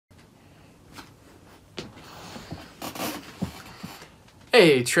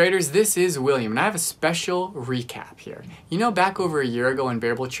Hey traders, this is William and I have a special recap here. You know, back over a year ago when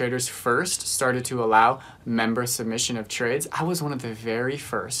variable traders first started to allow member submission of trades, I was one of the very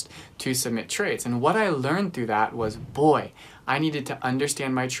first to submit trades. And what I learned through that was, boy, I needed to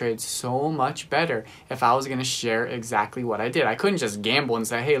understand my trades so much better if I was going to share exactly what I did. I couldn't just gamble and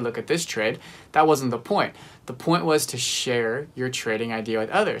say, hey, look at this trade. That wasn't the point. The point was to share your trading idea with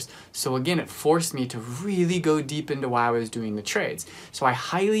others. So again, it forced me to really go deep into why I was doing the trades. So I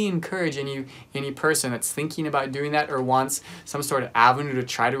highly encourage any person that's thinking about doing that or wants some sort of avenue to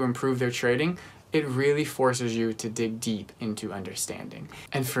try to improve their trading. It really forces you to dig deep into understanding.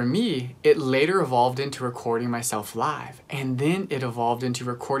 And for me, it later evolved into recording myself live. And then it evolved into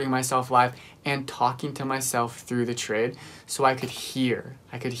recording myself live and talking to myself through the trade so I could hear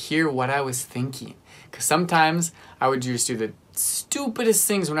what I was thinking. Because sometimes I would just do the stupidest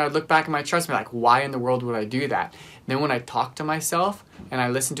things when I would look back at my charts and be like, why in the world would I do that? And then when I talked to myself and I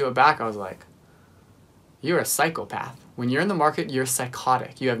listened to it back, I was like, you're a psychopath. When you're in the market, you're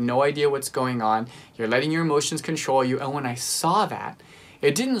psychotic. You have no idea what's going on. You're letting your emotions control you. And when I saw that,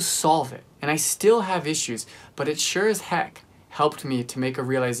 it didn't solve it. And I still have issues, but it sure as heck helped me to make a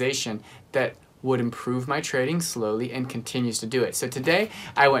realization that would improve my trading slowly and continues to do it. So today,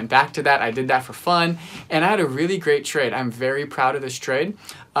 I went back to that. I did that for fun, and I had a really great trade. I'm very proud of this trade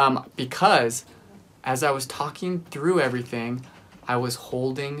because as I was talking through everything, I was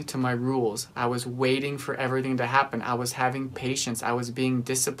holding to my rules. I was waiting for everything to happen. I was having patience. I was being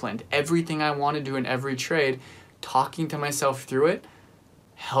disciplined. Everything I want to do in every trade, talking to myself through it,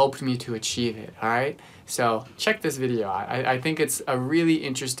 helped me to achieve it, all right? So check this video out. I think it's a really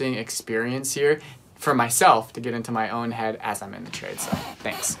interesting experience here for myself to get into my own head as I'm in the trade, so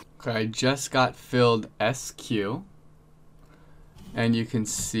thanks. Okay, I just got filled SQ, and you can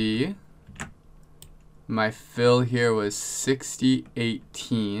see my fill here was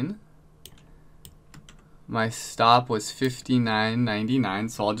 60.18. My stop was 59.99,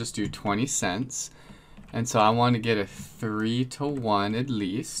 so I'll just do 20 cents. And so I want to get a 3-to-1 at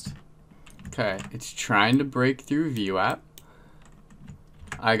least. Okay, it's trying to break through VWAP.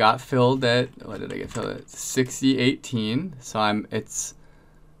 I got filled at, what did I get filled at? 60.18. So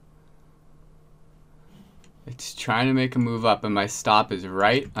it's trying to make a move up, and my stop is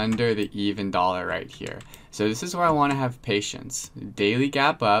right under the even dollar right here. So this is where I want to have patience. Daily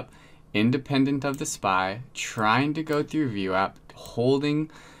gap up, independent of the SPY, trying to go through VWAP, holding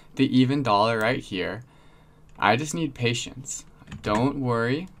the even dollar right here. I just need patience. Don't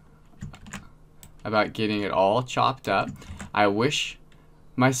worry about getting it all chopped up. I wish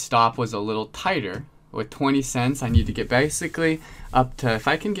my stop was a little tighter. With 20 cents, I need to get basically up to, if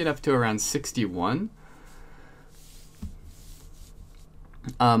I can get up to around 61,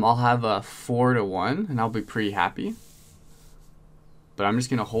 I'll have a 4-to-1 and I'll be pretty happy. But I'm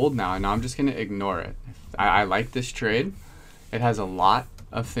just gonna hold now, and now I'm just gonna ignore it. I like this trade. It has a lot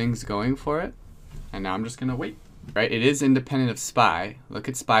of things going for it, and now I'm just gonna wait. Right, it is independent of SPY. Look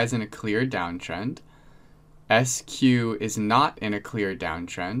at SPY's in a clear downtrend. SQ is not in a clear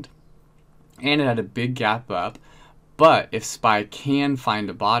downtrend, and it had a big gap up. But if SPY can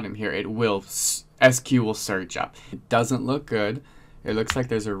find a bottom here, it will. SQ will surge up. It doesn't look good. It looks like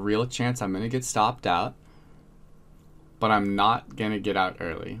there's a real chance I'm gonna get stopped out, but I'm not gonna get out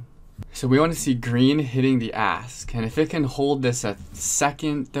early. So we want to see green hitting the ask, and if it can hold this a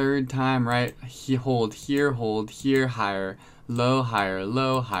second, third time, right? Hold here, higher, low, higher,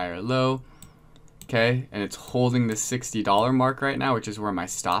 low, higher, low. Okay, and it's holding the $60 mark right now, which is where my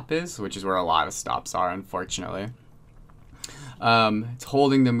stop is, which is where a lot of stops are, unfortunately. It's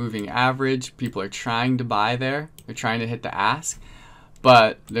holding the moving average. People are trying to buy there. They're trying to hit the ask,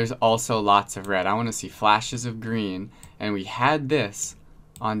 but there's also lots of red. I want to see flashes of green, and we had this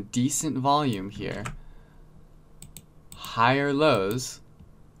on decent volume here. Higher lows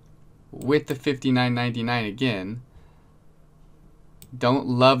with the 59.99 again. Don't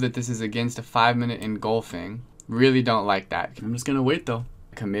love that this is against a 5-minute engulfing. Really don't like that. I'm just gonna wait though.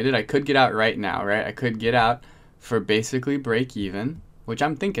 Committed. I could get out right now, right? I could get out for basically break even, which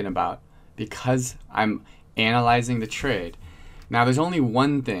I'm thinking about because I'm analyzing the trade. Now there's only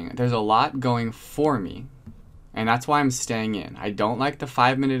one thing. There's a lot going for me, and that's why I'm staying in. I don't like the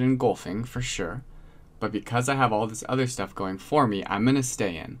 5-minute engulfing for sure, but because I have all this other stuff going for me, I'm gonna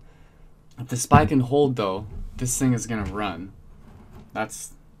stay in. If the SPY can hold though, this thing is gonna run.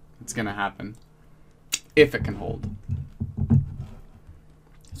 It's gonna happen. If it can hold.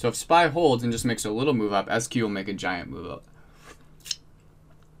 So if SPY holds and just makes a little move up, SQ will make a giant move up.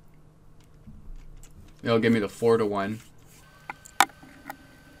 It'll give me the 4-to-1.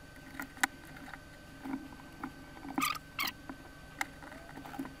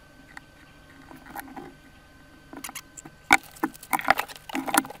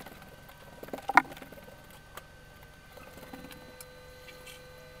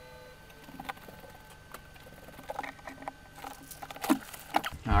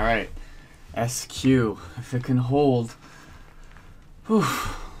 All right, SQ, if it can hold, whew,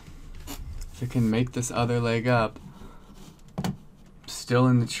 if it can make this other leg up, still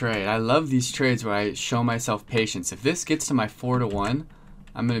in the trade. I love these trades where I show myself patience. If this gets to my 4-to-1,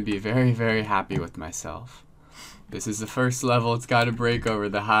 I'm going to be very, very happy with myself. This is the first level. It's got to break over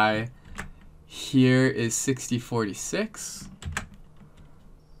the high. Here is 60.46.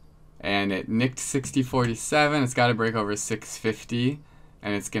 And it nicked 60.47. It's got to break over 6.50.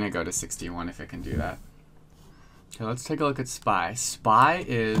 And it's going to go to 61 if it can do that. Okay, let's take a look at SPY. SPY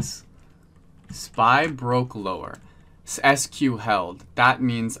broke lower. SQ held. That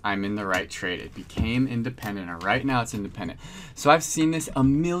means I'm in the right trade. It became independent, and right now it's independent. So I've seen this a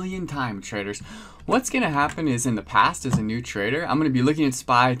million times, traders. What's going to happen is, in the past, as a new trader, I'm going to be looking at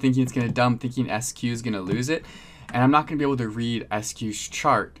SPY, thinking it's going to dump, thinking SQ is going to lose it, and I'm not going to be able to read SQ's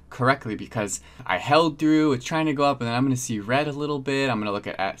chart correctly because I held through, it's trying to go up, and then I'm going to see red a little bit. I'm going to look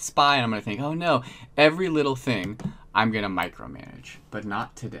at SPY, and I'm going to think, oh no, every little thing I'm going to micromanage, but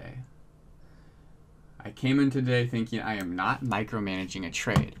not today. I came in today thinking I am not micromanaging a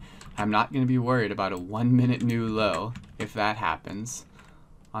trade. I'm not going to be worried about a 1-minute new low if that happens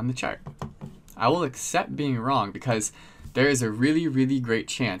on the chart. I will accept being wrong because there is a really, really great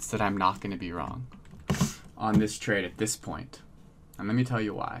chance that I'm not going to be wrong on this trade at this point. And let me tell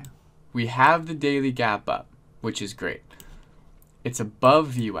you why. We have the daily gap up, which is great. It's above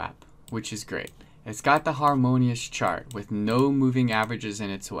VWAP, which is great. It's got the harmonious chart with no moving averages in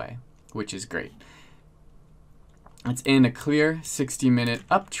its way, which is great. It's in a clear 60-minute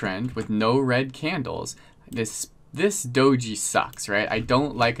uptrend with no red candles. This doji sucks, right? I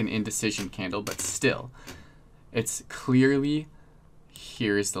don't like an indecision candle, but still. It's clearly,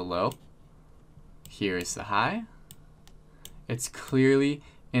 here's the low, here's the high. It's clearly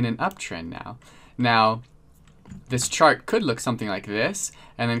in an uptrend now. Now, this chart could look something like this,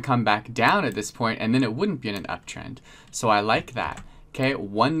 and then come back down at this point, and then it wouldn't be in an uptrend. So I like that. Okay,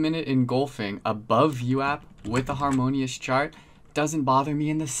 1 minute engulfing above VWAP with a harmonious chart doesn't bother me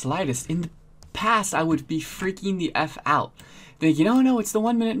in the slightest. In the past, I would be freaking the F out, thinking, oh no, it's the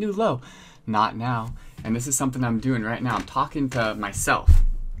 1 minute new low. Not now. And this is something I'm doing right now. I'm talking to myself.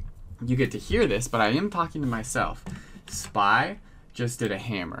 You get to hear this, but I am talking to myself. SPY just did a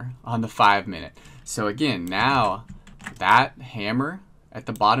hammer on the 5 minute. So again, now that hammer at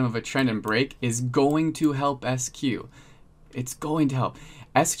the bottom of a trend and break is going to help SQ. It's going to help.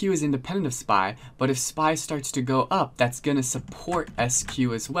 SQ is independent of SPY, but if SPY starts to go up, that's going to support SQ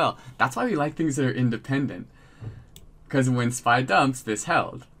as well. That's why we like things that are independent. Because when SPY dumps, this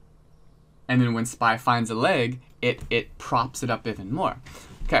held. And then when SPY finds a leg, it props it up even more.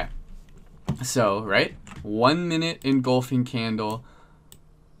 Okay. So, right? 1 minute engulfing candle.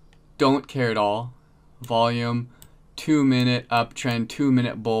 Don't care at all. Volume. 2 minute uptrend. 2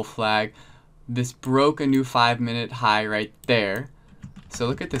 minute bull flag. This broke a new 5 minute high right there. So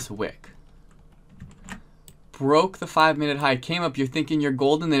look at this wick. Broke the 5 minute high, came up, you're thinking you're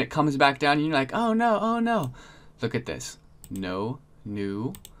golden, then it comes back down and you're like, oh no, oh no. Look at this. No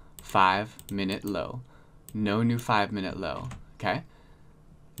new 5 minute low. No new 5 minute low. Okay?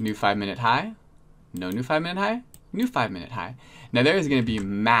 New 5 minute high. No new 5 minute high. New 5 minute high. Now there is going to be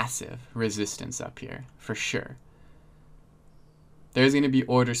massive resistance up here, for sure. There's going to be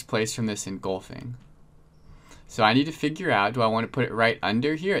orders placed from this engulfing. So I need to figure out, do I want to put it right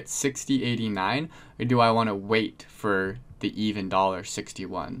under here at 60.89, or do I want to wait for the even dollar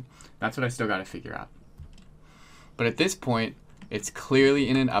 61? That's what I still got to figure out. But at this point, it's clearly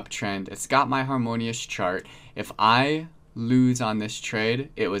in an uptrend. It's got my harmonious chart. If I lose on this trade,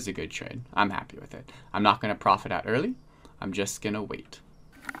 it was a good trade. I'm happy with it. I'm not going to profit out early. I'm just going to wait.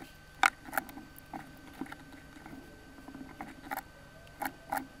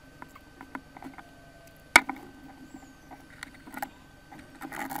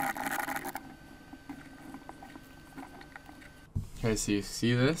 Okay, so you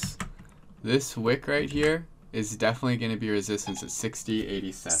see this? This wick right here is definitely going to be resistance at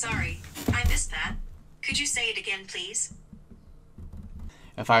 60.87. Sorry, I missed that. Could you say it again, please?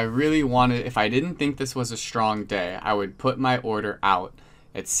 If I really wanted, if I didn't think this was a strong day, I would put my order out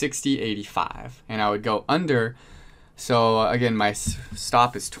at 60.85 and I would go under. So again, my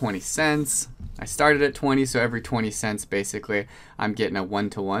stop is 20 cents. I started at 20, so every 20 cents basically I'm getting a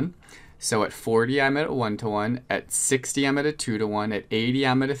 1-to-1. So at 40, I'm at a 1-to-1. At 60, I'm at a 2-to-1. At 80,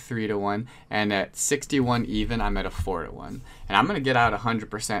 I'm at a 3-to-1. And at 61 even, I'm at a 4-to-1. And I'm going to get out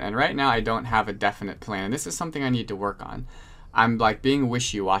 100%. And right now, I don't have a definite plan. And this is something I need to work on. I'm like being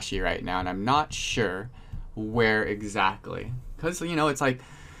wishy-washy right now, and I'm not sure where exactly. Because, you know, it's like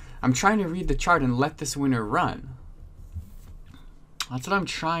I'm trying to read the chart and let this winner run. That's what I'm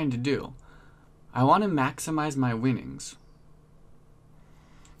trying to do. I want to maximize my winnings.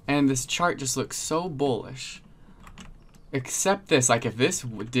 And this chart just looks so bullish. Except this, like if this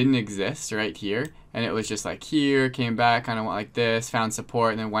didn't exist right here, and it was just like here, came back, kind of went like this, found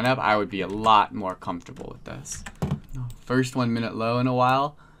support, and then went up, I would be a lot more comfortable with this. First 1 minute low in a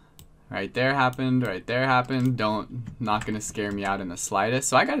while. Right there happened, right there happened. Not gonna scare me out in the slightest.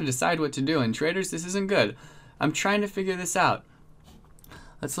 So I gotta decide what to do. And traders, this isn't good. I'm trying to figure this out.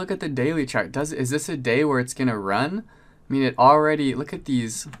 Let's look at the daily chart. Is this a day where it's gonna run? I mean, it already, look at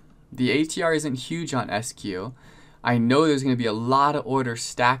these. The ATR isn't huge on SQ. I know there's going to be a lot of orders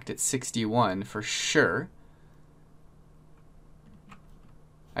stacked at 61 for sure.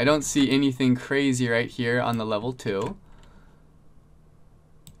 I don't see anything crazy right here on the level 2.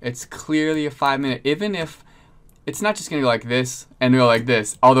 It's clearly a 5 minute, even if it's not just going to go like this and go like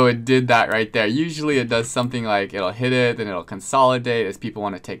this, although it did that right there. Usually it does something like it'll hit it, then it'll consolidate as people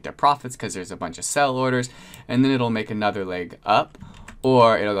want to take their profits because there's a bunch of sell orders, and then it'll make another leg up.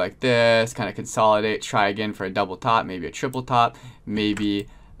 Or it'll go like this, kind of consolidate, try again for a double top, maybe a triple top, maybe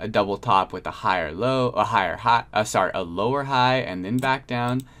a double top with a higher low, a lower high, and then back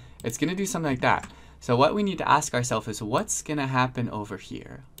down. It's gonna do something like that. So what we need to ask ourselves is, what's gonna happen over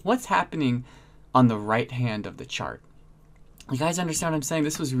here? What's happening on the right hand of the chart? You guys understand what I'm saying?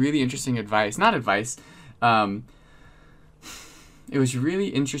 This was really interesting advice. Not advice. It was really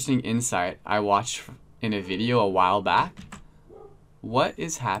interesting insight I watched in a video a while back. What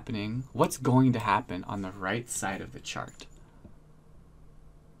is happening? What's going to happen on the right side of the chart?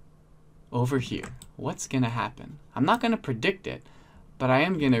 Over here, what's going to happen? I'm not going to predict it, but I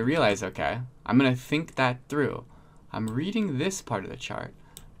am going to realize, okay, I'm going to think that through. I'm reading this part of the chart,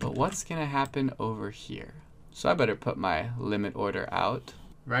 but what's going to happen over here? So I better put my limit order out.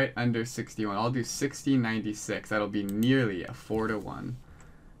 Right under 61. I'll do 60.96. That'll be nearly a 4-to-1.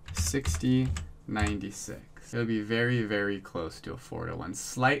 60.96. It'll be very, very close to a 4-to-1,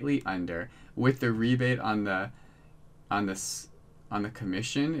 slightly under. With the rebate on the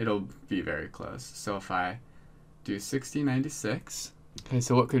commission, it'll be very close. So if I do 60.96, okay,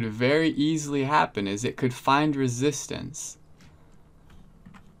 so what could very easily happen is it could find resistance.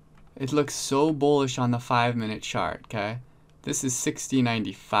 It looks so bullish on the 5-minute chart, okay? This is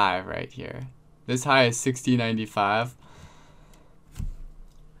 60.95 right here. This high is 60.95.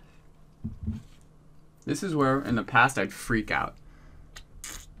 This is where, in the past, I'd freak out.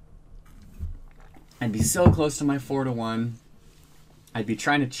 I'd be so close to my 4-to-1. I'd be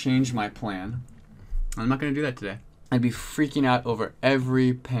trying to change my plan. I'm not going to do that today. I'd be freaking out over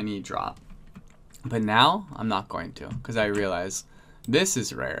every penny drop. But now, I'm not going to, because I realize this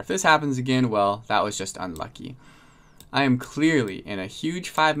is rare. If this happens again, well, that was just unlucky. I am clearly in a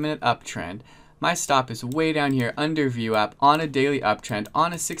huge 5-minute uptrend. My stop is way down here under VWAP on a daily uptrend,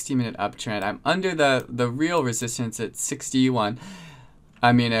 on a 60-minute uptrend. I'm under the real resistance at 61.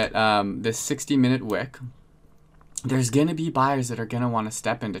 I mean at this 60-minute wick. There's going to be buyers that are going to want to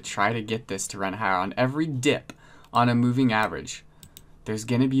step in to try to get this to run higher on every dip on a moving average. There's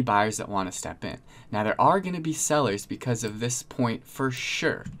going to be buyers that want to step in. Now there are going to be sellers because of this point for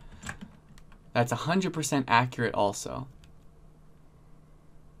sure. That's 100% accurate also.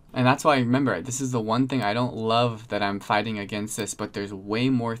 And that's why, remember, this is the one thing I don't love that I'm fighting against this, but there's way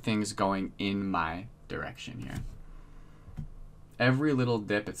more things going in my direction here. Every little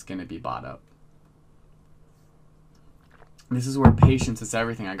dip, it's going to be bought up. This is where patience is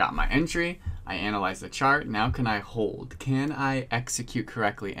everything. I got my entry, I analyzed the chart, now can I hold? Can I execute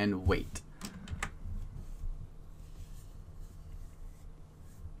correctly and wait?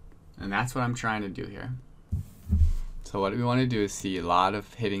 And that's what I'm trying to do here. So what we want to do is see a lot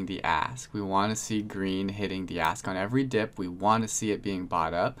of hitting the ask. We want to see green hitting the ask on every dip. We want to see it being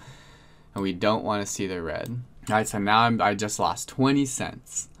bought up. And we don't want to see the red. All right, so now I just lost 20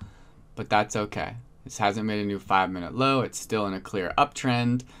 cents. But that's okay. This hasn't made a new 5-minute low. It's still in a clear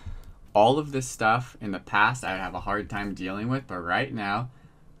uptrend. All of this stuff in the past I would have a hard time dealing with. But right now,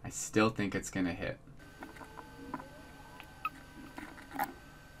 I still think it's going to hit.